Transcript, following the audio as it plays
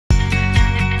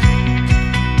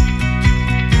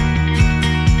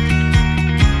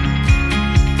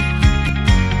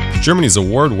Germany's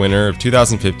award winner of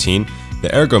 2015, the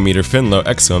ergometer FINNLO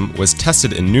EXUM was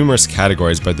tested in numerous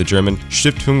categories by the German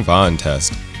Stiftung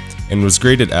Warentest and was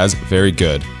graded as very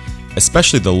good.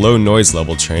 Especially the low noise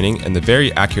level training and the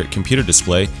very accurate computer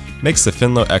display makes the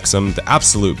FINNLO EXUM the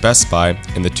absolute best buy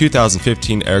and the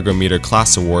 2015 Ergometer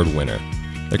Class Award winner.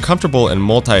 The comfortable and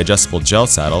multi-adjustable gel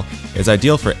saddle is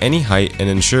ideal for any height and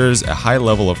ensures a high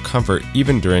level of comfort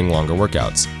even during longer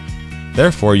workouts.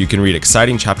 Therefore, you can read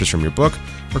exciting chapters from your book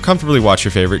or comfortably watch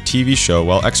your favorite TV show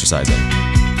while exercising.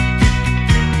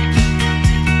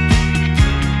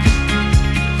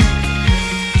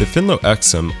 The FINNLO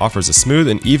EXUM offers a smooth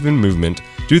and even movement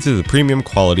due to the premium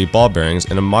quality ball bearings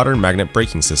and a modern magnet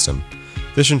braking system.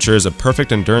 This ensures a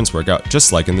perfect endurance workout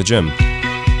just like in the gym.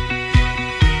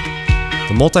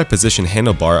 The multi-position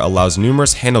handlebar allows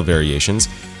numerous handle variations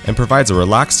and provides a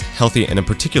relaxed, healthy, and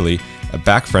particularly a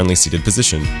back-friendly seated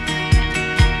position.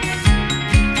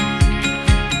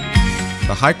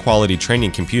 The high-quality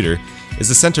training computer is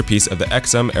the centerpiece of the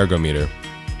EXUM ergometer.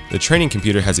 The training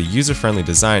computer has a user-friendly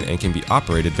design and can be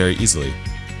operated very easily.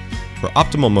 For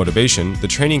optimal motivation, the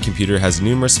training computer has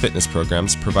numerous fitness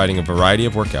programs providing a variety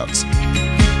of workouts.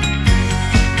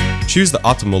 Choose the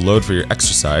optimal load for your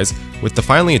exercise with the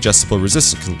finely adjustable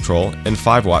resistance control and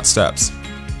 5-watt steps.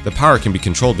 The power can be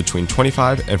controlled between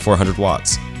 25 and 400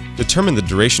 watts. Determine the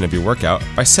duration of your workout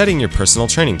by setting your personal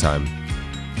training time.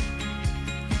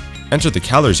 Enter the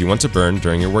calories you want to burn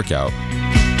during your workout.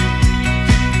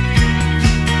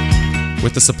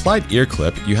 With the supplied ear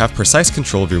clip, you have precise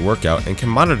control of your workout and can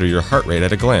monitor your heart rate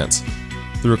at a glance.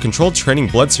 Through a controlled training,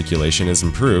 blood circulation is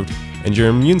improved and your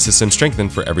immune system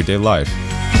strengthened for everyday life.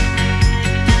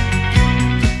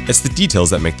 It's the details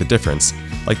that make the difference,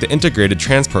 like the integrated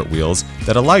transport wheels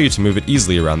that allow you to move it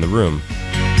easily around the room.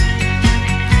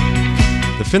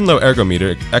 The FINNLO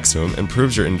Ergometer EXUM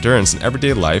improves your endurance in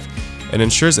everyday life and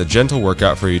ensures a gentle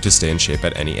workout for you to stay in shape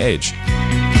at any age.